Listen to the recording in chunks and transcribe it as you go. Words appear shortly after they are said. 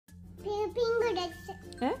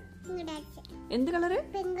എന്ത് colour?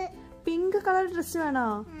 Pink colour dress വേണോ?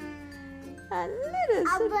 നല്ല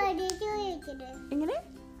രസം. എങ്ങനെ?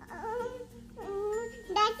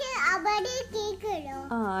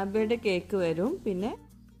 അബയുടെ കേക്ക് വരും. പിന്നെ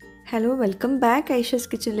ഹലോ, വെൽക്കം ബാക്ക് ഐഷസ്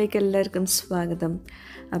കിച്ചണിലേക്ക് എല്ലാവർക്കും സ്വാഗതം.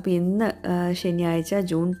 അപ്പോൾ ഇന്ന് ശനിയാഴ്ച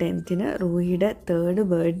ജൂൺ 10 റൂഹിയുടെ 3rd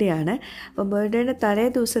ബർത്ത്ഡേ ആണ്. അപ്പോൾ ബർത്ത്ഡേയുടെ തലേ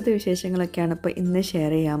ദിവസത്തെ വിശേഷങ്ങളൊക്കെയാണ് ഇപ്പോൾ ഇന്ന്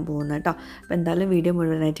ഷെയർ ചെയ്യാൻ പോകുന്നത് കേട്ടോ. അപ്പോൾ എന്തായാലും വീഡിയോ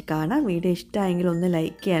മുഴുവനായിട്ട് കാണാം. വീഡിയോ ഇഷ്ടമായെങ്കിൽ ഒന്ന്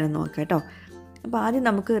ലൈക്ക് ചെയ്യാനും നോക്കാം കേട്ടോ. അപ്പോൾ ആദ്യം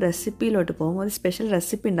നമുക്ക് റെസിപ്പിയിലോട്ട് പോകും. ഒരു സ്പെഷ്യൽ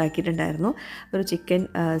റെസിപ്പി ഉണ്ടാക്കിയിട്ടുണ്ടായിരുന്നു. ഒരു ചിക്കൻ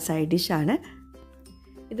സൈഡ് ഡിഷാണ്.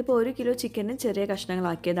 ഇതിപ്പോൾ 1 കിലോ ചിക്കന് ചെറിയ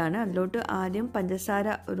കഷ്ണങ്ങളാക്കിയതാണ്. അതിലോട്ട് ആദ്യം പഞ്ചസാര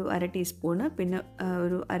ഒരു 1/2 ടീസ്പൂണ്, പിന്നെ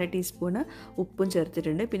ഒരു 1/2 ടീസ്പൂണ് ഉപ്പും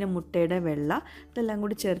ചേർത്തിട്ടുണ്ട്. പിന്നെ മുട്ടയുടെ വെള്ള, ഇതെല്ലാം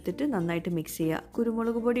കൂടി ചേർത്തിട്ട് നന്നായിട്ട് മിക്സ് ചെയ്യുക.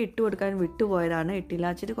 കുരുമുളക് പൊടി ഇട്ട് കൊടുക്കാൻ വിട്ടുപോയതാണ്.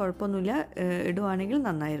 ഇട്ടില്ലാച്ചിട്ട് കുഴപ്പമൊന്നുമില്ല, ഇടുവാണെങ്കിൽ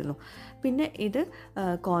നന്നായിരുന്നു. പിന്നെ ഇത്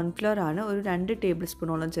കോൺഫ്ലോർ ആണ്, ഒരു 2 ടേബിൾ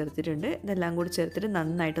സ്പൂണോളം ചേർത്തിട്ടുണ്ട്. ഇതെല്ലാം കൂടി ചേർത്തിട്ട്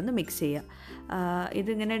നന്നായിട്ടൊന്ന് മിക്സ് ചെയ്യുക.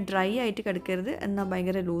 ഇതിങ്ങനെ ഡ്രൈ ആയിട്ട് കിടക്കരുത്, എന്നാൽ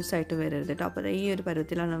ഭയങ്കര ലൂസായിട്ട് വരരുത് കേട്ടോ. അപ്പോൾ ഈ ഒരു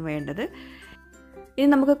പരുവത്തിലാണ് വേണ്ടത്. ഇനി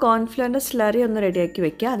നമുക്ക് കോൺഫ്ലോറിൻ്റെ സ്ലറി ഒന്ന് റെഡിയാക്കി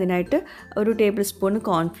വെക്കുക. അതിനായിട്ട് ഒരു ടേബിൾ സ്പൂൺ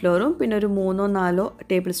കോൺഫ്ലോറും പിന്നെ ഒരു 3-4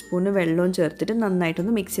 ടേബിൾ സ്പൂൺ വെള്ളവും ചേർത്തിട്ട്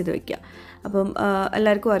നന്നായിട്ടൊന്ന് മിക്സ് ചെയ്ത് വെക്കുക. അപ്പം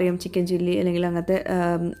എല്ലാവർക്കും അറിയാം, ചിക്കൻ ചില്ലി അല്ലെങ്കിൽ അങ്ങനത്തെ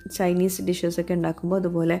ചൈനീസ് ഡിഷസൊക്കെ ഉണ്ടാക്കുമ്പോൾ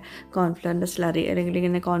അതുപോലെ കോൺഫ്ലോറിൻ്റെ സ്ലറി അല്ലെങ്കിൽ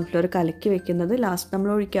ഇങ്ങനെ കോൺഫ്ലോർ കലക്കി വെക്കുന്നത് ലാസ്റ്റ്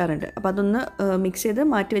നമ്മൾ ഒഴിക്കാറുണ്ട്. അപ്പോൾ അതൊന്ന് മിക്സ് ചെയ്ത്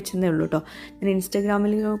മാറ്റി വെച്ചതേ ഉള്ളൂ കേട്ടോ. ഞാൻ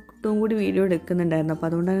ഇൻസ്റ്റാഗ്രാമിലോട്ടും കൂടി വീഡിയോ എടുക്കുന്നുണ്ടായിരുന്നു. അപ്പോൾ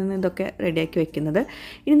അതുകൊണ്ടാണ് ഇതൊക്കെ റെഡിയാക്കി വെക്കുന്നത്.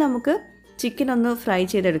 ഇനി നമുക്ക് ചിക്കൻ ഒന്ന് ഫ്രൈ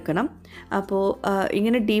ചെയ്തെടുക്കണം. അപ്പോൾ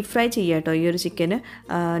ഇങ്ങനെ ഡീപ്പ് ഫ്രൈ ചെയ്യാം കേട്ടോ ഈ ഒരു ചിക്കന്.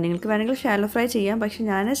 നിങ്ങൾക്ക് വേണമെങ്കിൽ ഷാലോ ഫ്രൈ ചെയ്യാം, പക്ഷേ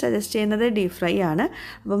ഞാൻ സജസ്റ്റ് ചെയ്യുന്നത് ഡീപ്പ് ഫ്രൈ ആണ്.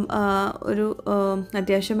 അപ്പം ഒരു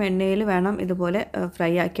അത്യാവശ്യം എണ്ണയിൽ വേണം ഇതുപോലെ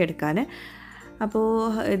ഫ്രൈ ആക്കി എടുക്കാൻ. അപ്പോൾ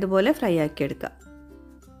ഇതുപോലെ ഫ്രൈ ആക്കി എടുക്കുക.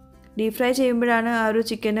 ഡീപ്പ് ഫ്രൈ ചെയ്യുമ്പോഴാണ് ആ ഒരു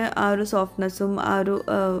ചിക്കന് ആ ഒരു സോഫ്റ്റ്നെസ്സും ആ ഒരു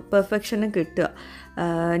പെർഫെക്ഷനും കിട്ടുക.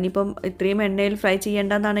 ഇനിയിപ്പം ഇത്രയും എണ്ണയിൽ ഫ്രൈ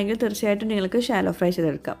ചെയ്യേണ്ടതാണെങ്കിൽ തീർച്ചയായിട്ടും നിങ്ങൾക്ക് ഷാലോ ഫ്രൈ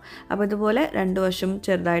ചെയ്തെടുക്കാം. അപ്പോൾ ഇതുപോലെ 2 വശം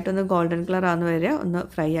ചെറുതായിട്ടൊന്ന് ഗോൾഡൻ കളർ ആകുന്ന വരെ ഒന്ന്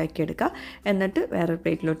ഫ്രൈ ആക്കി എടുക്കുക. എന്നിട്ട് വേറെ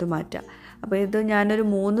പ്ലേറ്റിലോട്ട് മാറ്റുക. അപ്പോൾ ഇത് ഞാനൊരു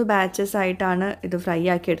 3 ബാച്ചസ് ആയിട്ടാണ് ഇത് ഫ്രൈ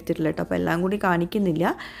ആക്കി എടുത്തിട്ടുള്ളത് കേട്ടോ. അപ്പോൾ എല്ലാം കൂടി കാണിക്കുന്നില്ല.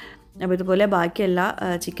 അപ്പോൾ ഇതുപോലെ ബാക്കി എല്ലാ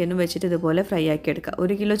ചിക്കനും വെച്ചിട്ട് ഇതുപോലെ ഫ്രൈ ആക്കി എടുക്കുക.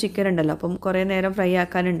 1 കിലോ ചിക്കൻ ഉണ്ടല്ലോ, അപ്പം കുറേ നേരം ഫ്രൈ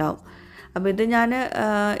ആക്കാനുണ്ടാവും. അപ്പോൾ ഇത് ഞാൻ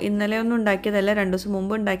ഇന്നലെ ഒന്നും ഉണ്ടാക്കിയതല്ല, 2 ദിവസം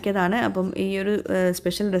മുമ്പ് ഉണ്ടാക്കിയതാണ്. അപ്പം ഈ ഒരു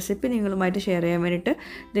സ്പെഷ്യൽ റെസിപ്പി നിങ്ങളുമായിട്ട് ഷെയർ ചെയ്യാൻ വേണ്ടിയിട്ട്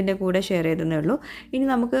ഇതിൻ്റെ കൂടെ ഷെയർ ചെയ്തതേ ഉള്ളൂ. ഇനി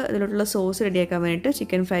നമുക്ക് ഇതിലോട്ടുള്ള സോസ് റെഡിയാക്കാൻ വേണ്ടിയിട്ട്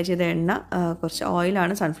ചിക്കൻ ഫ്രൈ ചെയ്ത എണ്ണ, കുറച്ച്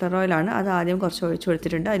ഓയിലാണ്, സൺഫ്ലവർ ഓയിലാണ്, അത് ആദ്യം കുറച്ച് ഒഴിച്ചു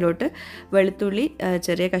കൊടുത്തിട്ടുണ്ട്. അതിലോട്ട് വെളുത്തുള്ളി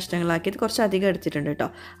ചെറിയ കഷ്ണങ്ങളാക്കിയത് കുറച്ച് അധികം എടുത്തിട്ടുണ്ട് കേട്ടോ,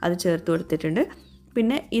 അത് ചേർത്ത് കൊടുത്തിട്ടുണ്ട്.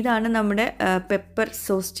 പിന്നെ ഇതാണ് നമ്മുടെ പെപ്പർ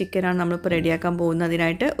സോസ് ചിക്കനാണ് നമ്മളിപ്പോൾ റെഡിയാക്കാൻ പോകുന്നത്.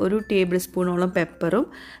 അതിനായിട്ട് 1 ടേബിൾ സ്പൂണോളം പെപ്പറും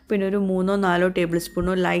പിന്നെ ഒരു 3-4 ടേബിൾ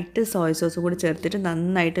സ്പൂണോ ലൈറ്റ് സോയ സോസും കൂടി ചേർത്തിട്ട്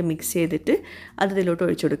നന്നായിട്ട് മിക്സ് ചെയ്തിട്ട് അത് ഇതിലോട്ട്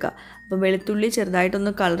ഒഴിച്ചു കൊടുക്കുക. അപ്പോൾ വെളുത്തുള്ളി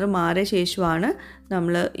ചെറുതായിട്ടൊന്ന് കളർ മാറിയ ശേഷമാണ്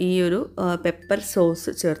നമ്മൾ ഈ ഒരു പെപ്പർ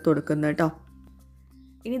സോസ് ചേർത്ത് കൊടുക്കുന്നത് കേട്ടോ.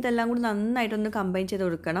 ഇനി ഇതെല്ലാം കൂടി നന്നായിട്ടൊന്ന് കമ്പൈൻ ചെയ്ത്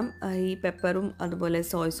കൊടുക്കണം. ഈ പെപ്പറും അതുപോലെ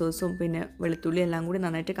സോയ സോസും പിന്നെ വെളുത്തുള്ളി എല്ലാം കൂടി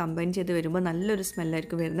നന്നായിട്ട് കമ്പൈൻ ചെയ്ത് വരുമ്പോൾ നല്ലൊരു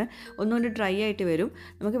സ്മെല്ലായിരിക്കും വരുന്നത്. ഒന്നുകൊണ്ട് ഡ്രൈ ആയിട്ട് വരും.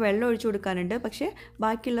 നമുക്ക് വെള്ളം ഒഴിച്ചു കൊടുക്കാനുണ്ട്, പക്ഷേ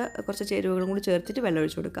ബാക്കിയുള്ള കുറച്ച് ചേരുവകളും കൂടി ചേർത്തിട്ട് വെള്ളം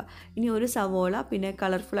ഒഴിച്ചു കൊടുക്കുക. ഇനി ഒരു സവോള, പിന്നെ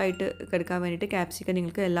കളർഫുള്ളായിട്ട് എടുക്കാൻ വേണ്ടിയിട്ട് ക്യാപ്സിക്കം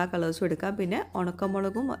നിങ്ങൾക്ക് എല്ലാ കളേഴ്സും എടുക്കാം. പിന്നെ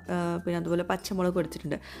ഉണക്കമുളകും പിന്നെ അതുപോലെ പച്ചമുളകും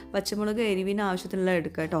എടുത്തിട്ടുണ്ട്. പച്ചമുളക് എരിവിന് ആവശ്യത്തിനുള്ള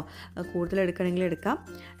എടുക്കുക കേട്ടോ, കൂടുതൽ എടുക്കണമെങ്കിൽ എടുക്കാം.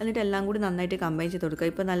 എന്നിട്ട് എല്ലാം കൂടി നന്നായിട്ട് കമ്പൈൻ ചെയ്ത്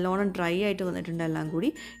കൊടുക്കുക. ഇപ്പോൾ നല്ലോണം ഡ്രൈ ആയിട്ട് വന്നിട്ടുണ്ട് എല്ലാം കൂടി.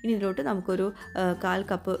 ഇനി ഇതിലോട്ട് നമുക്കൊരു 1/4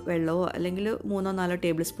 കപ്പ് വെള്ളമോ അല്ലെങ്കിൽ 3-4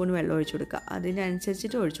 ടേബിൾ സ്പൂൺ വെള്ളം ഒഴിച്ചു കൊടുക്കുക.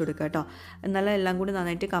 അതിനനുസരിച്ചിട്ട് ഒഴിച്ചു കൊടുക്കുക കേട്ടോ, എന്നാലും എല്ലാം കൂടി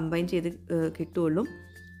നന്നായിട്ട് കമ്പൈൻ ചെയ്ത് കിട്ടുകയുള്ളൂ.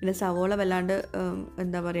 പിന്നെ സവോള വല്ലാണ്ട്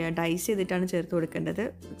എന്താ പറയുക, ഡൈസ് ചെയ്തിട്ടാണ് ചേർത്ത് കൊടുക്കേണ്ടത്,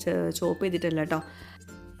 ചോപ്പ് ചെയ്തിട്ടല്ല കേട്ടോ.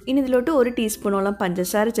 ഇനി ഇതിലോട്ട് 1 ടീസ്പൂണോളം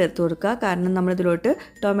പഞ്ചസാര ചേർത്ത് കൊടുക്കുക. കാരണം നമ്മളിതിലോട്ട്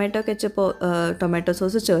ടൊമാറ്റോ കെച്ചപ്പോ ടൊമാറ്റോ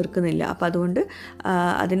സോസ് ചേർക്കുന്നില്ല. അപ്പോൾ അതുകൊണ്ട്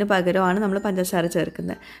അതിന് പകരമാണ് നമ്മൾ പഞ്ചസാര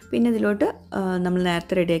ചേർക്കുന്നത്. പിന്നെ ഇതിലോട്ട് നമ്മൾ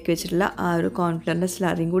നേരത്തെ റെഡിയാക്കി വെച്ചിട്ടുള്ള ആ ഒരു കോൺഫ്ലവറിൻ്റെ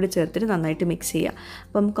സ്ലറിയും കൂടി ചേർത്തിട്ട് നന്നായിട്ട് മിക്സ് ചെയ്യുക.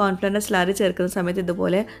 അപ്പം കോൺഫ്ലവറിൻ്റെ സ്ലറി ചേർക്കുന്ന സമയത്ത്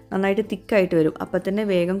ഇതുപോലെ നന്നായിട്ട് തിക്കായിട്ട് വരും. അപ്പോൾ തന്നെ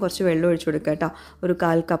വേഗം കുറച്ച് വെള്ളം ഒഴിച്ചു കൊടുക്കുക കേട്ടോ. ഒരു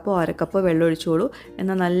 1/4 കപ്പോ 1/2 കപ്പോ വെള്ളം ഒഴിച്ചോളൂ.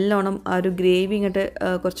 എന്നാൽ നല്ലോണം ആ ഒരു ഗ്രേവി ഇങ്ങോട്ട്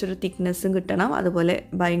കുറച്ചൊരു തിക്നെസ്സും കിട്ടണം. അതുപോലെ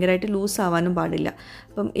ഭയങ്കരമായിട്ട് ലൂസ് ആവാനും പാടില്ല.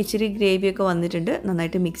 അപ്പം ഇച്ചിരി ഗ്രേവിയൊക്കെ വന്നിട്ടുണ്ട്,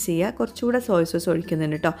 നന്നായിട്ട് മിക്സ് ചെയ്യുക. കുറച്ചുകൂടെ സോയ സോസ്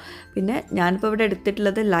ഒഴിക്കുന്നുണ്ട് കേട്ടോ. പിന്നെ ഞാനിപ്പോൾ ഇവിടെ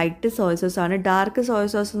എടുത്തിട്ടുള്ളത് light soya സോസാണ്. Dark soya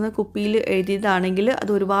sauce എന്ന് കുപ്പിയിൽ എഴുതിയതാണെങ്കിൽ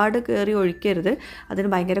അത് ഒരുപാട് കയറി ഒഴിക്കരുത്, അതിന്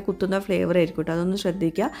ഭയങ്കര കുത്തുന്ന ഫ്ലേവർ ആയിരിക്കും കേട്ടോ, അതൊന്ന്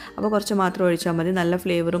ശ്രദ്ധിക്കുക. അപ്പോൾ കുറച്ച് മാത്രം ഒഴിച്ചാൽ മതി, നല്ല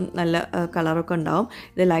ഫ്ലേവറും നല്ല കളറൊക്കെ ഉണ്ടാവും.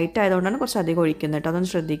 ഇത് ലൈറ്റ് ആയതുകൊണ്ടാണ് കുറച്ച് അധികം ഒഴിക്കുന്നത് കേട്ടോ,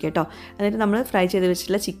 അതൊന്ന് ശ്രദ്ധിക്കുക കേട്ടോ. എന്നിട്ട് നമ്മൾ ഫ്രൈ ചെയ്ത്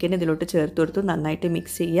വെച്ചിട്ടുള്ള ചിക്കൻ ഇതിലോട്ട് ചേർത്ത് കൊടുത്ത് നന്നായിട്ട്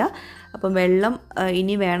മിക്സ് ചെയ്യുക. അപ്പം വെള്ളം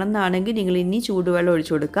ഇനി വേണമെന്നാണെങ്കിൽ നിങ്ങൾ ഇനി ചൂടുവെള്ളം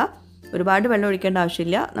ഒഴിച്ചു കൊടുക്കുക. ഒരുപാട് വെള്ളം ഒഴിക്കേണ്ട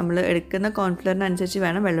ആവശ്യമില്ല. നമ്മൾ എടുക്കുന്ന കോൺഫ്ലവറിനനുസരിച്ച്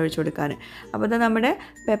വേണം വെള്ളം ഒഴിച്ച് കൊടുക്കാൻ. അപ്പോൾ അത് നമ്മുടെ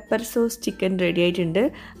പെപ്പർ സോസ് ചിക്കൻ റെഡി ആയിട്ടുണ്ട്.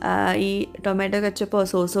 ഈ ടൊമാറ്റോ കെച്ചപ്പോ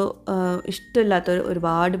സോസോ ഇഷ്ടമില്ലാത്തവർ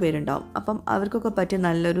ഒരുപാട് പേരുണ്ടാവും. അപ്പം അവർക്കൊക്കെ പറ്റിയ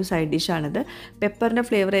നല്ലൊരു സൈഡ് ഡിഷാണിത്. പെപ്പറിൻ്റെ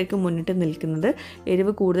ഫ്ലേവർ ആയിരിക്കും മുന്നിട്ട് നിൽക്കുന്നത്.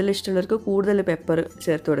 എരിവ് കൂടുതൽ ഇഷ്ടമുള്ളവർക്ക് കൂടുതൽ പെപ്പർ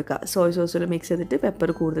ചേർത്ത് കൊടുക്കുക. സോയ് സോസിൽ മിക്സ് ചെയ്തിട്ട് പെപ്പർ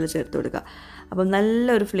കൂടുതൽ ചേർത്ത് കൊടുക്കുക. അപ്പം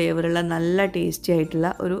നല്ലൊരു ഫ്ലേവറുള്ള നല്ല ടേസ്റ്റി ആയിട്ടുള്ള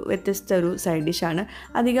ഒരു വ്യത്യസ്ത ഒരു സൈഡ് ഡിഷാണ്.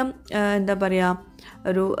 അധികം എന്താ പറയുക,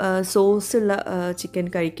 ഒരു സോസുള്ള ചിക്കൻ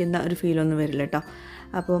കഴിക്കുന്ന ഒരു ഫീലൊന്നും വരില്ല കേട്ടോ.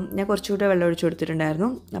 അപ്പം ഞാൻ കുറച്ചുകൂടെ വെള്ളം ഒഴിച്ച്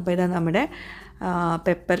കൊടുത്തിട്ടുണ്ടായിരുന്നു. അപ്പോൾ ഇതാ നമ്മുടെ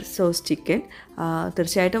പെപ്പർ സോസ് ചിക്കൻ.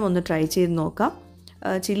 തീർച്ചയായിട്ടും ഒന്ന് ട്രൈ ചെയ്ത് നോക്കാം.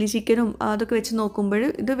 ചില്ലി ചിക്കനും അതൊക്കെ വെച്ച് നോക്കുമ്പോൾ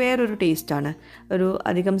ഇത് വേറൊരു ടേസ്റ്റാണ്. ഒരു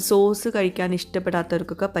അധികം സോസ് കഴിക്കാൻ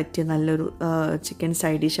ഇഷ്ടപ്പെടാത്തവർക്കൊക്കെ പറ്റിയ നല്ലൊരു ചിക്കൻ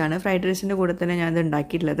സൈഡ് ഡിഷാണ്. ഫ്രൈഡ് റൈസിൻ്റെ കൂടെ തന്നെ ഞാനിത്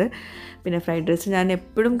ഉണ്ടാക്കിയിട്ടുള്ളത്. പിന്നെ ഫ്രൈഡ് റൈസ് ഞാൻ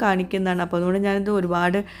എപ്പോഴും കാണിക്കുന്നതാണ്. അപ്പോൾ അതുകൊണ്ട് ഞാനിത്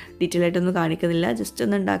ഒരുപാട് ഡീറ്റെയിൽ ആയിട്ടൊന്നും കാണിക്കുന്നില്ല. ജസ്റ്റ്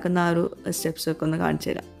ഒന്ന് ഉണ്ടാക്കുന്ന ആ ഒരു സ്റ്റെപ്സൊക്കെ ഒന്ന് കാണിച്ചു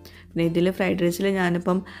തരാം. പിന്നെ ഇതിൽ ഫ്രൈഡ് റൈസിൽ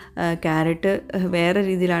ഞാനിപ്പം ക്യാരറ്റ് വേറെ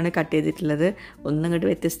രീതിയിലാണ് കട്ട് ചെയ്തിട്ടുള്ളത്. ഒന്നങ്ങോട്ട്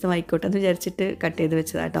വ്യത്യസ്തമായിക്കോട്ടെ എന്ന് വിചാരിച്ചിട്ട് കട്ട് ചെയ്ത്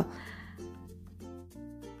വെച്ചതാട്ടോ.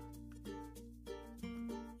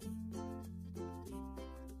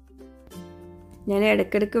 ഞാൻ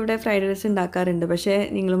ഇടയ്ക്കിടയ്ക്ക് ഇവിടെ ഫ്രൈഡ് റൈസ് ഉണ്ടാക്കാറുണ്ട്, പക്ഷേ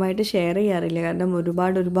നിങ്ങളുമായിട്ട് ഷെയർ ചെയ്യാറില്ല. കാരണം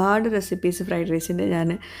ഒരുപാട് റെസിപ്പീസ് ഫ്രൈഡ് റൈസിൻ്റെ ഞാൻ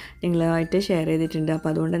നിങ്ങളുമായിട്ട് ഷെയർ ചെയ്തിട്ടുണ്ട്. അപ്പോൾ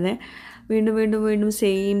അതുകൊണ്ട് തന്നെ വീണ്ടും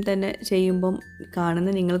സെയിം തന്നെ ചെയ്യുമ്പം കാണുന്ന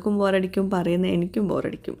നിങ്ങൾക്കും ബോറടിക്കും, പറയുന്ന എനിക്കും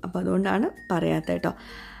ബോറടിക്കും. അപ്പോൾ അതുകൊണ്ടാണ് പറയാത്തത് കേട്ടോ.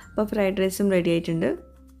 അപ്പോൾ ഫ്രൈഡ് റൈസും റെഡി ആയിട്ടുണ്ട്.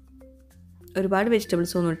 ഒരുപാട്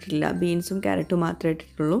വെജിറ്റബിൾസ് ഒന്നും ഇട്ടിട്ടില്ല, ബീൻസും ക്യാരറ്റും മാത്രമേ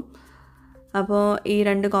ഇട്ടിട്ടുള്ളൂ. അപ്പോൾ ഈ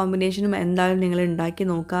രണ്ട് കോമ്പിനേഷനും എന്തായാലും നിങ്ങൾ ഉണ്ടാക്കി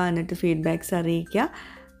നോക്കുക, എന്നിട്ട് ഫീഡ്ബാക്ക്സ് അറിയിക്കുക.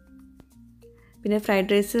 പിന്നെ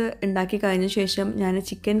ഫ്രൈഡ് റൈസ് ഉണ്ടാക്കി കഴിഞ്ഞ ശേഷം ഞാൻ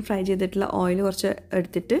ചിക്കൻ ഫ്രൈ ചെയ്തിട്ടുള്ള ഓയിൽ കുറച്ച്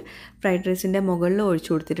എടുത്തിട്ട് ഫ്രൈഡ് റൈസിൻ്റെ മുകളിൽ ഒഴിച്ചു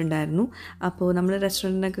കൊടുത്തിട്ടുണ്ടായിരുന്നു. അപ്പോൾ നമ്മൾ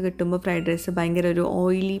റെസ്റ്റോറൻറ്റിനൊക്കെ കിട്ടുമ്പോൾ ഫ്രൈഡ് റൈസ് ഭയങ്കര ഒരു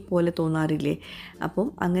ഓയിലി പോലെ തോന്നാറില്ലേ? അപ്പം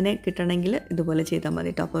അങ്ങനെ കിട്ടണമെങ്കിൽ ഇതുപോലെ ചെയ്താൽ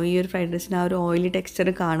മതി കേട്ടോ. അപ്പോൾ ഈ ഒരു ഫ്രൈഡ് റൈസിന് ആ ഒരു ഓയിലി ടെക്സ്ചർ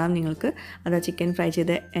കാണാം നിങ്ങൾക്ക്. അത് ചിക്കൻ ഫ്രൈ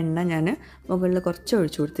ചെയ്ത എണ്ണ ഞാൻ മുകളിൽ കുറച്ച്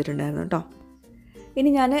ഒഴിച്ചു കൊടുത്തിട്ടുണ്ടായിരുന്നു കേട്ടോ.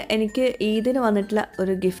 ഇനി എനിക്ക് ഈദിന് വന്നിട്ടുള്ള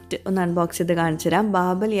ഒരു ഗിഫ്റ്റ് ഒന്ന് അൺബോക്സ് ചെയ്ത് കാണിച്ചു തരാം.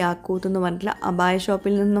 ബാബ് അൽ യാക്കൂത്ത് എന്ന് പറഞ്ഞിട്ടുള്ള അബായ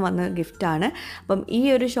ഷോപ്പിൽ നിന്ന് വന്ന ഗിഫ്റ്റാണ്. അപ്പം ഈ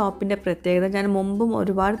ഒരു ഷോപ്പിൻ്റെ പ്രത്യേകത, ഞാൻ മുമ്പും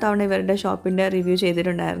ഒരുപാട് തവണ ഇവരുടെ ഷോപ്പിൻ്റെ റിവ്യൂ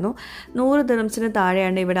ചെയ്തിട്ടുണ്ടായിരുന്നു. 100 ദിർഹംസിന്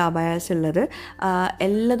താഴെയാണ് ഇവിടെ അബായാസ് ഉള്ളത്.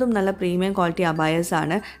 എല്ലാതും നല്ല പ്രീമിയം ക്വാളിറ്റി അബായാസ്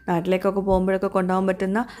ആണ്. നാട്ടിലേക്കൊക്കെ പോകുമ്പോഴൊക്കെ കൊണ്ടുപോകാൻ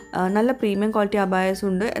പറ്റുന്ന നല്ല പ്രീമിയം ക്വാളിറ്റി അബായാസ്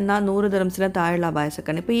ഉണ്ട്. എന്നാൽ 100 ദിർഹംസിന് താഴെയുള്ള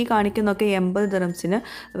അബായസൊക്കെയാണ്. ഇപ്പോൾ ഈ കാണിക്കുന്നതൊക്കെ 80 ദിർഹംസിന്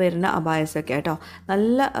വരുന്ന അബായസൊക്കെ കേട്ടോ.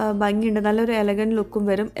 നല്ല ഭംഗിയുണ്ട്, നല്ലൊരു എലഗൻറ്റ് ലുക്കും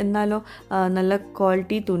വരും. എന്നാലോ നല്ല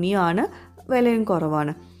ക്വാളിറ്റി തുണിയാണ്, വിലയും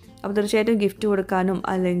കുറവാണ്. അപ്പോൾ തീർച്ചയായിട്ടും ഗിഫ്റ്റ് കൊടുക്കാനും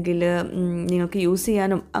അല്ലെങ്കിൽ നിങ്ങൾക്ക് യൂസ്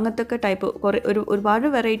ചെയ്യാനും അങ്ങനത്തെ ഒക്കെ ടൈപ്പ് ഒരുപാട്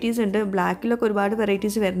വെറൈറ്റീസ് ഉണ്ട്. ബ്ലാക്കിലൊക്കെ ഒരുപാട്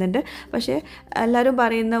വെറൈറ്റീസ് വരുന്നുണ്ട്. പക്ഷേ എല്ലാവരും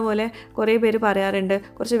പറയുന്ന പോലെ കുറേ പേര് പറയാറുണ്ട്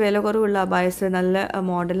കുറച്ച് വില കുറവുള്ള അബായസ്, നല്ല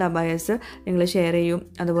മോഡൽ അബായസ് നിങ്ങൾ ഷെയർ ചെയ്യും,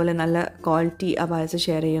 അതുപോലെ നല്ല ക്വാളിറ്റി അബായസ്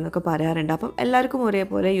ഷെയർ ചെയ്യും എന്നൊക്കെ പറയാറുണ്ട്. അപ്പം എല്ലാവർക്കും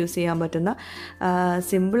ഒരേപോലെ യൂസ് ചെയ്യാൻ പറ്റുന്ന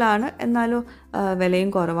സിമ്പിളാണ്, എന്നാലും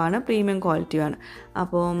വിലയും കുറവാണ്, പ്രീമിയം ക്വാളിറ്റിയാണ്.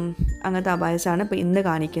 അപ്പം അങ്ങനത്തെ അബായസാണ് ഇപ്പോൾ ഇന്ന്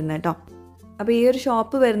കാണിക്കുന്നത് കേട്ടോ. അപ്പോൾ ഈ ഒരു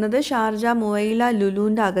ഷോപ്പ് വരുന്നത് ഷാർജ മുവൈല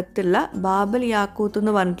ലുലുവിൻ്റെ അകത്തുള്ള ബാബ് അൽ യാക്കൂത്ത്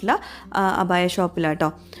എന്ന് പറഞ്ഞിട്ടുള്ള അബായ ഷോപ്പിലാട്ടോ.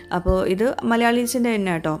 അപ്പോൾ ഇത് മലയാളീസിൻ്റെ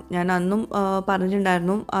തന്നെ കേട്ടോ. ഞാൻ അന്നും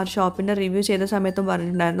പറഞ്ഞിട്ടുണ്ടായിരുന്നു, ആ ഷോപ്പിൻ്റെ റിവ്യൂ ചെയ്ത സമയത്തും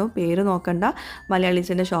പറഞ്ഞിട്ടുണ്ടായിരുന്നു, പേര് നോക്കണ്ട,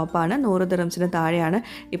 മലയാളീസിൻ്റെ ഷോപ്പാണ്, 100 ദിർഹംസിന് താഴെയാണ്.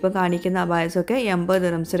 ഇപ്പോൾ കാണിക്കുന്ന അബായസൊക്കെ 80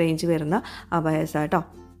 ദിർഹംസ് റേഞ്ച് വരുന്ന അബായസാട്ടോ.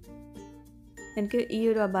 എനിക്ക് ഈ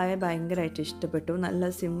ഒരു അബായ ഭയങ്കരമായിട്ട് ഇഷ്ടപ്പെട്ടു. നല്ല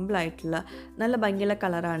സിമ്പിളായിട്ടുള്ള, നല്ല ഭംഗിയുള്ള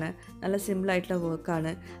കളറാണ്, നല്ല സിമ്പിളായിട്ടുള്ള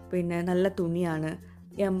വർക്കാണ്, പിന്നെ നല്ല തുണിയാണ്.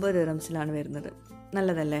 80 ദിർഹംസിലാണ് വരുന്നത്.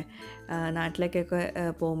 നല്ലതല്ലേ? നാട്ടിലേക്കൊക്കെ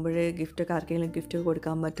പോകുമ്പോൾ ഗിഫ്റ്റൊക്കെ ആർക്കെങ്കിലും ഗിഫ്റ്റ്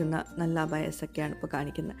കൊടുക്കാൻ പറ്റുന്ന നല്ല അബായസൊക്കെയാണ് ഇപ്പോൾ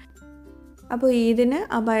കാണിക്കുന്നത്. അപ്പോൾ ഇതിന്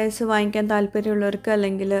അബായസ് വാങ്ങിക്കാൻ താല്പര്യമുള്ളവർക്ക്,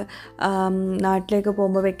 അല്ലെങ്കിൽ നാട്ടിലേക്ക്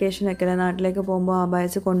പോകുമ്പോൾ വെക്കേഷനൊക്കെ അല്ല, നാട്ടിലേക്ക് പോകുമ്പോൾ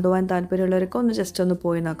അബായസ് കൊണ്ടുപോകാൻ താല്പര്യമുള്ളവർക്ക് ഒന്ന് ജസ്റ്റ് ഒന്ന്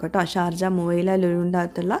പോയി നോക്കാം കേട്ടോ. ഷാർജ മുവൈല ലുലുവിൻ്റെ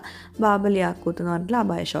അകത്തുള്ള ബാബ് അൽ യാക്കൂത്ത് എന്ന് പറഞ്ഞിട്ടുള്ള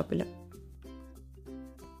അബായ ഷോപ്പിൽ.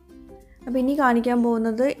 അപ്പോൾ ഇനി കാണിക്കാൻ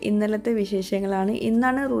പോകുന്നത് ഇന്നലത്തെ വിശേഷങ്ങളാണ്.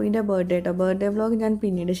 ഇന്നാണ് റൂയിൻ്റെ ബർത്ത്ഡേ കേട്ടോ. ബർത്ത്ഡേ വ്ളോഗ് ഞാൻ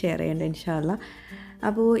പിന്നീട് ഷെയർ ചെയ്യേണ്ടത് ഇൻഷാ അല്ലാ.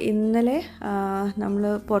 അപ്പോൾ ഇന്നലെ നമ്മൾ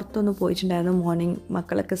പുറത്തൊന്ന് പോയിട്ടുണ്ടായിരുന്നു. മോർണിംഗ്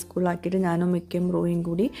മക്കളൊക്കെ സ്കൂളിലാക്കിയിട്ട് ഞാനും മിക്കയും റൂയും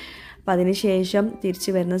കൂടി. അപ്പോൾ അതിന് ശേഷം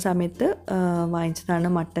തിരിച്ച് വരുന്ന സമയത്ത് വാങ്ങിച്ചതാണ്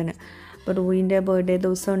മട്ടന്. അപ്പോൾ റൂയിൻ്റെ ബർത്ത്ഡേ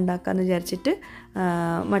ദിവസം ഉണ്ടാക്കാമെന്ന് വിചാരിച്ചിട്ട്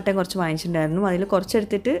മട്ടൻ കുറച്ച് വാങ്ങിച്ചിട്ടുണ്ടായിരുന്നു. അതിൽ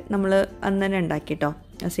കുറച്ചെടുത്തിട്ട് നമ്മൾ അന്ന് തന്നെ ഉണ്ടാക്കി കേട്ടോ,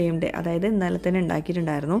 സെയിം ഡേ, അതായത് ഇന്നലെ തന്നെ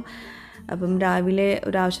ഉണ്ടാക്കിയിട്ടുണ്ടായിരുന്നു. അപ്പം രാവിലെ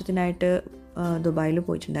ഒരാവശ്യത്തിനായിട്ട് ദുബായിൽ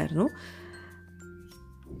പോയിട്ടുണ്ടായിരുന്നു.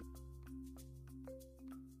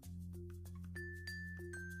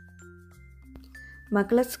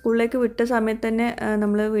 മക്കളെ സ്കൂളിലേക്ക് വിട്ട സമയത്ത് തന്നെ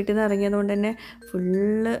നമ്മൾ വീട്ടിൽ നിന്ന് ഇറങ്ങിയതുകൊണ്ട് തന്നെ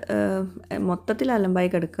ഫുള്ള് മൊത്തത്തിൽ അലമ്പായി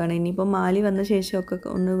കിടക്കുകയാണ്. ഇനിയിപ്പോൾ മാലി വന്ന ശേഷമൊക്കെ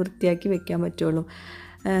ഒന്ന് വൃത്തിയാക്കി വെക്കാൻ പറ്റുള്ളൂ.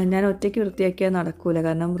 ഞാൻ ഒറ്റയ്ക്ക് വൃത്തിയാക്കിയാൽ നടക്കൂല,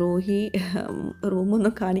 കാരണം റൂഹി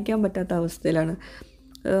റൂമൊന്നും കാണിക്കാൻ പറ്റാത്ത അവസ്ഥയിലാണ്.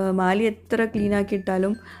 മാലി എത്ര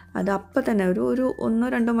ക്ലീനാക്കിയിട്ടാലും അത് അപ്പം തന്നെ ഒരു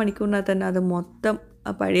 1-2 മണിക്കൂറിനകത്ത് തന്നെ അത് മൊത്തം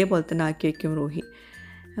പഴയ പോലെ തന്നെ ആക്കി വയ്ക്കും റൂഹി.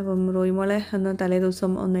 അപ്പം റൂഹി മോളെ ഒന്ന് തലേ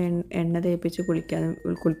ദിവസം ഒന്ന് എണ്ണ തേപ്പിച്ച്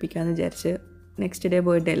കുളിപ്പിക്കാമെന്ന് വിചാരിച്ച്. നെക്സ്റ്റ് ഡേ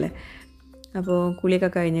ബർത്ത്ഡേ അല്ലേ, അപ്പോൾ കുളിയൊക്കെ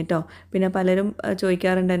കഴിഞ്ഞിട്ടോ. പിന്നെ പലരും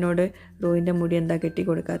ചോദിക്കാറുണ്ട് എന്നോട്, റൂഹിൻ്റെ മുടി എന്താ കെട്ടി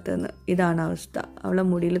കൊടുക്കാത്തതെന്ന്. ഇതാണ് അവസ്ഥ. അവളെ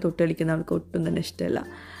മുടിയിൽ തൊട്ടടിക്കുന്ന അവൾക്ക് ഒട്ടും തന്നെ ഇഷ്ടമല്ല,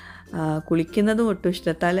 കുളിക്കുന്നതും ഒട്ടും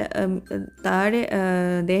ഇഷ്ടമല്ല. താഴെ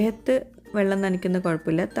ദേഹത്ത് വെള്ളം നനയ്ക്കുന്ന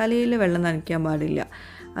കുഴപ്പമില്ല, തലയിൽ വെള്ളം നനയ്ക്കാൻ പാടില്ല.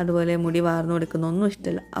 അതുപോലെ മുടി വാർന്നു കൊടുക്കുന്നൊന്നും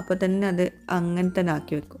ഇഷ്ടമല്ല. അപ്പോൾ തന്നെ അത് അങ്ങനെ തന്നെ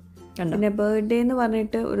ആക്കി വെക്കും. പിന്നെ ബർത്ത്ഡേ എന്ന്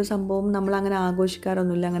പറഞ്ഞിട്ട് ഒരു സംഭവം നമ്മളങ്ങനെ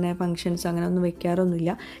ആഘോഷിക്കാറൊന്നുമില്ല, അങ്ങനെ ഫങ്ഷൻസ് അങ്ങനെ ഒന്നും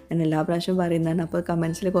വെക്കാറൊന്നുമില്ല. ഞാൻ എല്ലാ പ്രാവശ്യവും പറയുന്നതാണ്. അപ്പോൾ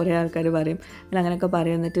കമൻസിൽ കുറേ ആൾക്കാർ പറയും നിങ്ങൾ അങ്ങനെയൊക്കെ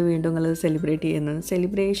പറയും, എന്നിട്ട് വീണ്ടും നിങ്ങളത് സെലിബ്രേറ്റ് ചെയ്യുന്നത്.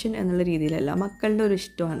 സെലിബ്രേഷൻ എന്നുള്ള രീതിയിലല്ല, മക്കളുടെ ഒരു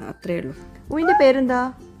ഇഷ്ടമാണ്, അത്രയേ ഉള്ളൂ. ഉവിൻ്റെ പേരെന്താ?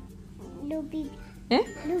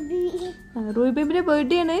 റൂബി ബേബിൻ്റെ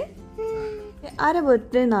ബർത്ത്ഡേ ആണ്. ആരാ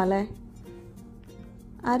ബർത്ത്ഡേ നാളെ?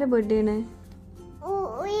 ആരാ ബർത്ത്ഡേ ആണ്?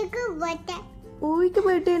 ഊയിക്ക്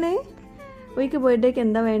ബർത്ത്ഡേ ആണ്. ഊയിക്ക് ബർത്ത്ഡേക്ക്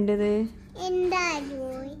എന്താ വേണ്ടത്?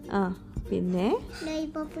 പിന്നെ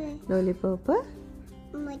ലോലിപോപ്പ്,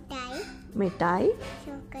 മിഠായി,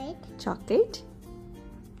 ചോക്ലേറ്റ്,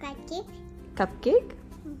 കപ്പ് കേക്ക്.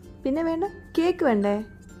 പിന്നെ വേണ്ട കേക്ക് വേണ്ടേ?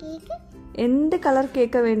 എന്ത് കളർ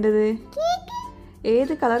കേക്കാ വേണ്ടത്?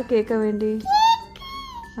 ഏത് കളർ കേക്കാ വേണ്ടി?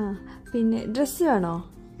 പിന്നെ ഡ്രസ്സ് വേണോ?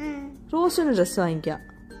 റോസിന് ഡ്രസ്സ് വാങ്ങിക്കാം.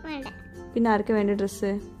 പിന്നെ ആർക്ക് വേണ്ട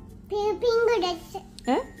ഡ്രസ്സ്?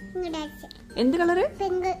 എന്ത് കളറ്?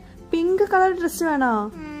 പിങ്ക് കളർ ഡ്രസ്സ് വേണോ?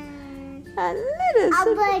 നല്ല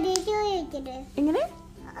രസം. എങ്ങനെ?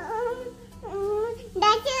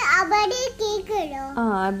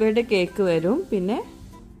 അബയുടെ കേക്ക് വരും. പിന്നെ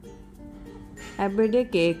അബയുടെ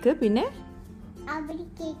കേക്ക്. പിന്നെ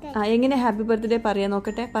എങ്ങനെ ഹാപ്പി ബർത്ത്ഡേ പറയാ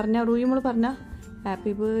നോക്കട്ടെ. പറഞ്ഞ റൂയി മോള് പറഞ്ഞ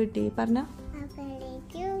ഹാപ്പി ബർത്ത്ഡേ പറഞ്ഞ.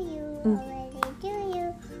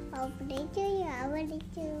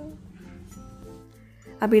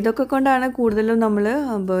 അപ്പോൾ ഇതൊക്കെ കൊണ്ടാണ് കൂടുതലും നമ്മൾ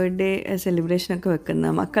ബർത്ത്ഡേ സെലിബ്രേഷനൊക്കെ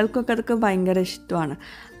വെക്കുന്നത്. മക്കൾക്കൊക്കെ അതൊക്കെ ഭയങ്കര ഇഷ്ടമാണ്.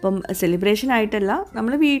 അപ്പം സെലിബ്രേഷൻ ആയിട്ടല്ല,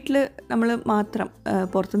 നമ്മൾ വീട്ടിൽ നമ്മൾ മാത്രം,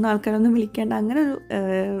 പുറത്തുനിന്ന് ആൾക്കാരൊന്നും വിളിക്കേണ്ട, അങ്ങനെ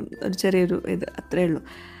ഒരു ചെറിയൊരു ഇത്, അത്രയേ ഉള്ളൂ.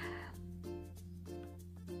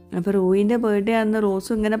 അപ്പോൾ റൂഹിൻ്റെ ബർത്ത്ഡേ ആണെന്ന്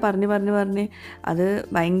റോസും ഇങ്ങനെ പറഞ്ഞ് അത്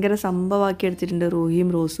ഭയങ്കര സംഭവമാക്കി എടുത്തിട്ടുണ്ട്, റൂഹിയും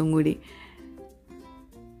റോസും കൂടി.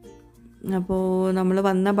 അപ്പോൾ നമ്മൾ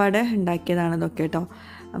വന്ന പാടെ ഉണ്ടാക്കിയതാണ് ഇതൊക്കെ കേട്ടോ.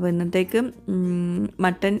 അപ്പോൾ ഇന്നത്തേക്ക്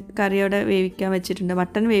മട്ടൻ കറിയോടെ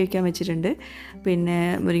മട്ടൻ വേവിക്കാൻ വെച്ചിട്ടുണ്ട്. പിന്നെ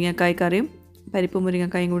മുരിങ്ങക്കായ് കറിയും, പരിപ്പ്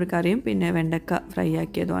മുരിങ്ങക്കായും കൂടി കറിയും, പിന്നെ വെണ്ടക്ക ഫ്രൈ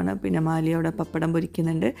ആക്കിയതുമാണ്. പിന്നെ മാലിയോടെ പപ്പടം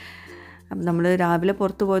പൊരിക്കുന്നുണ്ട്. അപ്പം നമ്മൾ രാവിലെ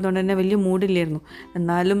പുറത്ത് പോയതുകൊണ്ട് തന്നെ വലിയ മൂഡില്ലായിരുന്നു.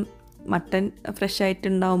 എന്നാലും മട്ടൻ ഫ്രഷ്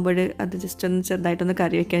ആയിട്ടുണ്ടാകുമ്പോൾ അത് ജസ്റ്റ് ഒന്ന് ചെറുതായിട്ടൊന്ന്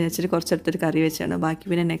കറി വെക്കാൻ വെച്ചിട്ട് കുറച്ചെടുത്തൊരു കറി വെച്ചാണ്. ബാക്കി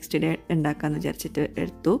പിന്നെ നെക്സ്റ്റ് ഡേ ഉണ്ടാക്കാമെന്ന് വിചാരിച്ചിട്ട്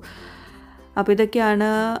എടുത്തു. അപ്പോൾ ഇതൊക്കെയാണ്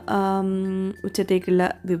ഉച്ചത്തേക്കുള്ള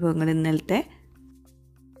വിഭവങ്ങൾ ഇന്നലത്തെ.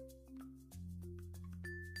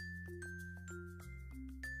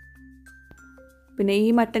 പിന്നെ ഈ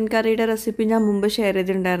മട്ടൻ കറിയുടെ റെസിപ്പി ഞാൻ മുമ്പ് ഷെയർ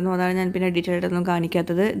ചെയ്തിട്ടുണ്ടായിരുന്നു, അതാണ് ഞാൻ പിന്നെ ഡീറ്റെയിൽഡ് ഒന്നും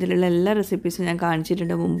കാണിക്കാത്തത്. ഇതിലുള്ള എല്ലാ റെസിപ്പീസും ഞാൻ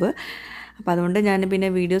കാണിച്ചിട്ടുണ്ട് മുമ്പ്. അപ്പോൾ അതുകൊണ്ട് ഞാൻ പിന്നെ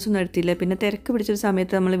വീഡിയോസൊന്നും എടുത്തില്ല. പിന്നെ തിരക്ക് പിടിച്ചൊരു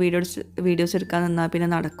സമയത്ത് നമ്മൾ വീഡിയോസ് എടുക്കാൻ നിന്നാൽ പിന്നെ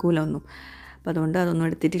നടക്കൂല ഒന്നും. അപ്പോൾ അതുകൊണ്ട് അതൊന്നും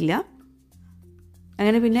എടുത്തിട്ടില്ല.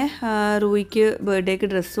 അങ്ങനെ പിന്നെ റൂയിക്ക് ബർത്ത്ഡേക്ക്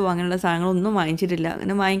ഡ്രസ്സും അങ്ങനെയുള്ള സാധനങ്ങളൊന്നും വാങ്ങിച്ചിട്ടില്ല.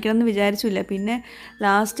 അങ്ങനെ വാങ്ങിക്കണമെന്ന് വിചാരിച്ചില്ല. പിന്നെ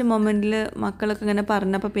ലാസ്റ്റ് മൊമെൻറ്റിൽ മക്കളൊക്കെ ഇങ്ങനെ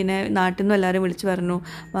പറഞ്ഞപ്പോൾ പിന്നെ നാട്ടിൽ നിന്നും എല്ലാവരും വിളിച്ച് പറഞ്ഞു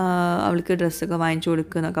അവൾക്ക് ഡ്രസ്സൊക്കെ വാങ്ങിച്ചു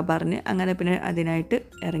കൊടുക്കുക എന്നൊക്കെ പറഞ്ഞ് അങ്ങനെ പിന്നെ അതിനായിട്ട്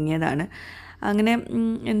ഇറങ്ങിയതാണ്. അങ്ങനെ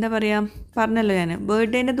എന്താ പറയുക, പറഞ്ഞല്ലോ ഞാൻ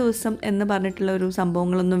ബർത്ത്ഡേൻ്റെ ദിവസം എന്ന് പറഞ്ഞിട്ടുള്ള ഒരു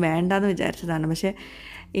സംഭവങ്ങളൊന്നും വേണ്ടാന്ന് വിചാരിച്ചതാണ്. പക്ഷേ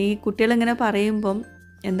ഈ കുട്ടികളിങ്ങനെ പറയുമ്പം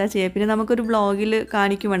എന്താ ചെയ്യുക, പിന്നെ നമുക്കൊരു വ്ളോഗിൽ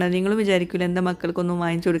കാണിക്കും വേണം. നിങ്ങളും വിചാരിക്കില്ല എന്താ മക്കൾക്കൊന്നും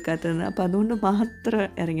വാങ്ങിച്ചു കൊടുക്കാത്തതെന്ന്. അപ്പോൾ അതുകൊണ്ട് മാത്രം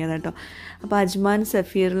ഇറങ്ങിയത് കേട്ടോ. അപ്പോൾ അജ്മാൻ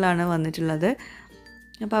സഫീറിലാണ് വന്നിട്ടുള്ളത്.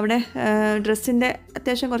 അപ്പോൾ അവിടെ ഡ്രസ്സിൻ്റെ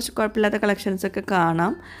അത്യാവശ്യം കുറച്ച് കുഴപ്പമില്ലാത്ത കളക്ഷൻസൊക്കെ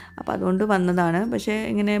കാണാം. അപ്പോൾ അതുകൊണ്ട് വന്നതാണ്. പക്ഷേ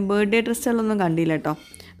ഇങ്ങനെ ബർത്ത്ഡേ ഡ്രസ്സുകളൊന്നും കണ്ടില്ല കേട്ടോ.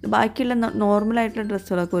 ബാക്കിയുള്ള നോർമലായിട്ടുള്ള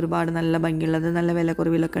ഡ്രസ്സുകളൊക്കെ ഒരുപാട് നല്ല ഭംഗിയുള്ളത്, നല്ല വില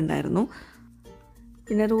കുറവിലൊക്കെ ഉണ്ടായിരുന്നു.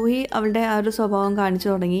 പിന്നെ റൂഹി അവളുടെ ആ ഒരു സ്വഭാവം കാണിച്ചു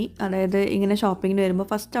തുടങ്ങി. അതായത് ഇങ്ങനെ ഷോപ്പിങ്ങിന് വരുമ്പോൾ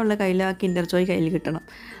ഫസ്റ്റ് അവളുടെ കയ്യിൽ ആ കിൻഡർ ജോയ് കയ്യിൽ കിട്ടണം.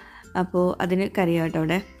 അപ്പോൾ അതിന് കരയാം കേട്ടോ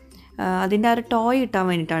അവിടെ. അതിൻ്റെ ആ ഒരു ടോയ് കിട്ടാൻ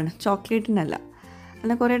വേണ്ടിയിട്ടാണ്, ചോക്ലേറ്റിനല്ല.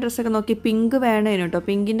 അങ്ങനെ കുറേ ഡ്രസ്സൊക്കെ നോക്കി. പിങ്ക് വേണേനു കേട്ടോ.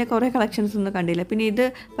 പിങ്കിൻ്റെ കുറേ കളക്ഷൻസ് ഒന്നും കണ്ടില്ല. പിന്നെ ഇത്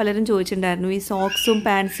പലരും ചോദിച്ചിട്ടുണ്ടായിരുന്നു, ഈ സോക്സും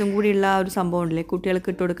പാൻസും കൂടിയുള്ള ആ ഒരു സംഭവം ഉണ്ടല്ലേ, കുട്ടികൾക്ക്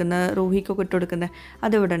ഇട്ട് കൊടുക്കുന്ന, റൂഹിക്കൊക്കെ ഇട്ട് കൊടുക്കുന്ന,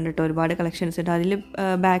 അതിവിടെ ഉണ്ട് കേട്ടോ. ഒരുപാട് കളക്ഷൻസ് ഉണ്ട്. അതിൽ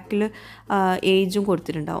ബാക്കിൽ ഏജും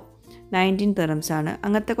കൊടുത്തിട്ടുണ്ടാവും. 19 dirhams ആണ്.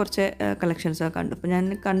 അങ്ങനത്തെ കുറച്ച് കളക്ഷൻസൊക്കെ കണ്ടു. അപ്പോൾ ഞാൻ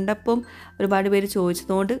കണ്ടപ്പം ഒരുപാട് പേര്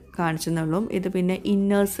ചോദിച്ചതുകൊണ്ട് കാണിച്ചെന്നുള്ളൂ. ഇത് പിന്നെ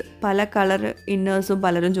ഇന്നേഴ്സ്, പല കളർ ഇന്നേഴ്സും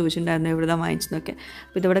പലരും ചോദിച്ചിട്ടുണ്ടായിരുന്നു എവിടെ നിന്നാണ് വാങ്ങിച്ചെന്നൊക്കെ.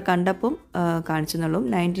 അപ്പോൾ ഇതിവിടെ കണ്ടപ്പം കാണിച്ചെന്നുള്ളൂ.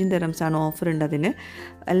 19 dirhams ആണ് ഓഫർ ഉണ്ട് അതിന്.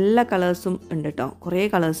 എല്ലാ കളേഴ്സും ഉണ്ട് കേട്ടോ, കുറേ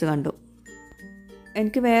കളേഴ്സ് കണ്ടു.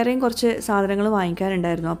 എനിക്ക് വേറെയും കുറച്ച് സാധനങ്ങൾ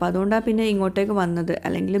വാങ്ങിക്കാനുണ്ടായിരുന്നു. അപ്പോൾ അതുകൊണ്ടാണ് പിന്നെ ഇങ്ങോട്ടേക്ക് വന്നത്.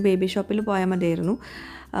 അല്ലെങ്കിൽ ബേബി ഷോപ്പിൽ പോയാൽ മതിയായിരുന്നു.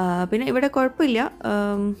 പിന്നെ ഇവിടെ കുഴപ്പമില്ല,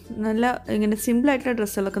 നല്ല ഇങ്ങനെ സിമ്പിളായിട്ടുള്ള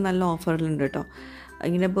ഡ്രസ്സുകളൊക്കെ നല്ല ഓഫറിലുണ്ട് കേട്ടോ.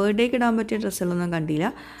 ഇങ്ങനെ ബർത്ത്ഡേക്ക് ഇടാൻ പറ്റിയ ഡ്രസ്സുകളൊന്നും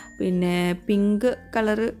കണ്ടില്ല. പിന്നെ പിങ്ക്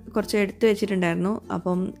കളറ് കുറച്ച് എടുത്ത് വെച്ചിട്ടുണ്ടായിരുന്നു.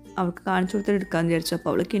 അപ്പം അവൾക്ക് കാണിച്ചു കൊടുത്തിട്ട് എടുക്കാമെന്ന് വിചാരിച്ചു.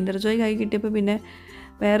 അപ്പോൾ അവൾ കിൻഡർ ജോയ് കൈ കിട്ടിയപ്പോൾ പിന്നെ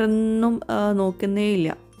വേറൊന്നും നോക്കുന്നേ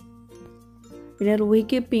ഇല്ല. പിന്നെ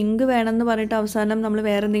റൂഹിക്ക് പിങ്ക് വേണമെന്ന് പറഞ്ഞിട്ട് അവസാനം നമ്മൾ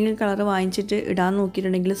വേറെ എന്തെങ്കിലും കളർ വാങ്ങിച്ചിട്ട് ഇടാൻ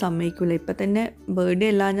നോക്കിയിട്ടുണ്ടെങ്കിൽ സമ്മതിക്കില്ല. ഇപ്പം തന്നെ ബർത്ത്ഡേ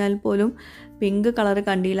അല്ലാഞ്ഞാൽ പോലും പിങ്ക് കളർ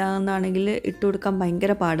കണ്ടില്ല എന്നാണെങ്കിൽ ഇട്ട് കൊടുക്കാൻ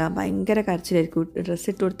ഭയങ്കര പാടാണ്, ഭയങ്കര കരച്ചിലായിരിക്കും. ഡ്രസ്സ്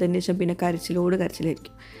ഇട്ട് കൊടുത്തതിന് ശേഷം പിന്നെ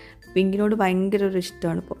കരച്ചിലായിരിക്കും. പിങ്കിനോട് ഭയങ്കര ഒരു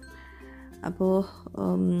ഇഷ്ടമാണ് ഇപ്പോൾ. അപ്പോൾ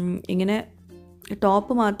ഇങ്ങനെ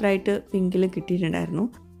ടോപ്പ് മാത്രമായിട്ട് പിങ്കിൽ കിട്ടിയിട്ടുണ്ടായിരുന്നു.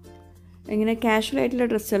 ഇങ്ങനെ കാഷ്വലായിട്ടുള്ള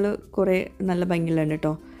ഡ്രസ്സുകൾ കുറേ നല്ല ഭംഗിയുണ്ട്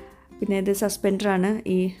കേട്ടോ. പിന്നെ ഇത് സസ്പെൻഡറാണ്,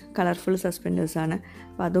 ഈ കളർഫുൾ സസ്പെൻഡേഴ്സാണ്.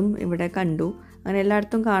 അപ്പോൾ അതും ഇവിടെ കണ്ടു. അങ്ങനെ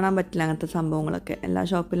എല്ലായിടത്തും കാണാൻ പറ്റില്ല അങ്ങനത്തെ സംഭവങ്ങളൊക്കെ, എല്ലാ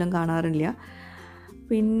ഷോപ്പിലും കാണാറില്ല.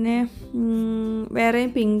 പിന്നെ വേറെയും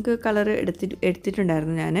പിങ്ക് കളർ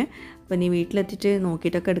എടുത്തിട്ടുണ്ടായിരുന്നു ഞാൻ. അപ്പോൾ നീ വീട്ടിലെത്തിയിട്ട്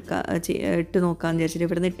നോക്കിയിട്ടൊക്കെ ഇട്ട് നോക്കാമെന്ന് വിചാരിച്ചിട്ട്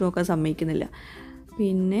ഇവിടെ നിന്ന് ഇട്ട് നോക്കാൻ സമ്മതിക്കുന്നില്ല.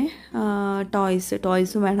 പിന്നെ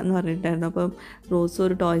ടോയ്സും വേണമെന്ന് പറഞ്ഞിട്ടുണ്ടായിരുന്നു. അപ്പം റോസും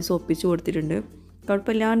ഒരു ടോയ്സ് ഒപ്പിച്ച് കൊടുത്തിട്ടുണ്ട്.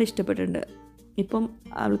 കുഴപ്പമില്ലാണ്ട് ഇഷ്ടപ്പെട്ടിട്ടുണ്ട്. ഇപ്പം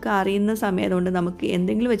അവൾക്ക് അറിയുന്ന സമയമായതുകൊണ്ട് നമുക്ക്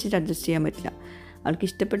എന്തെങ്കിലും വെച്ചിട്ട് അഡ്ജസ്റ്റ് ചെയ്യാൻ പറ്റില്ല. അവൾക്ക്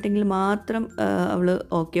ഇഷ്ടപ്പെട്ടെങ്കിൽ മാത്രം അവൾ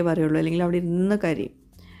ഓക്കെ പറയുള്ളൂ, അല്ലെങ്കിൽ അവിടെ ഇരുന്ന് കരയും.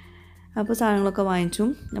 അപ്പോൾ സാധനങ്ങളൊക്കെ വാങ്ങിച്ചു.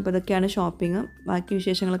 അപ്പോൾ ഇതൊക്കെയാണ് ഷോപ്പിംഗ്. ബാക്കി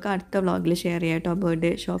വിശേഷങ്ങളൊക്കെ അടുത്ത വ്ളോഗിൽ ഷെയർ ചെയ്യാം കേട്ടോ.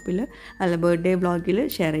 ബർത്ത്ഡേ വ്ളോഗിൽ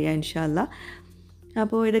ഷെയർ ചെയ്യാം ഇൻഷാ അല്ലാ.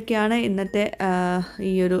 അപ്പോൾ ഇതൊക്കെയാണ് ഇന്നത്തെ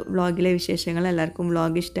ഈ ഒരു വ്ളോഗിലെ വിശേഷങ്ങൾ. എല്ലാവർക്കും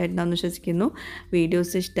വ്ളോഗ് ഇഷ്ടമായിട്ടുണ്ടാകുമെന്ന് വിശ്വസിക്കുന്നു.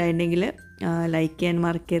 വീഡിയോസ് ഇഷ്ടമായിട്ടുണ്ടെങ്കിൽ ലൈക്ക് ചെയ്യാൻ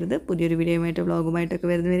മറക്കരുത്. പുതിയൊരു വീഡിയോയുമായിട്ട് വ്ളോഗുമായിട്ടൊക്കെ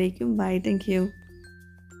വരുന്നവരേക്കും ബൈ, താങ്ക് യു.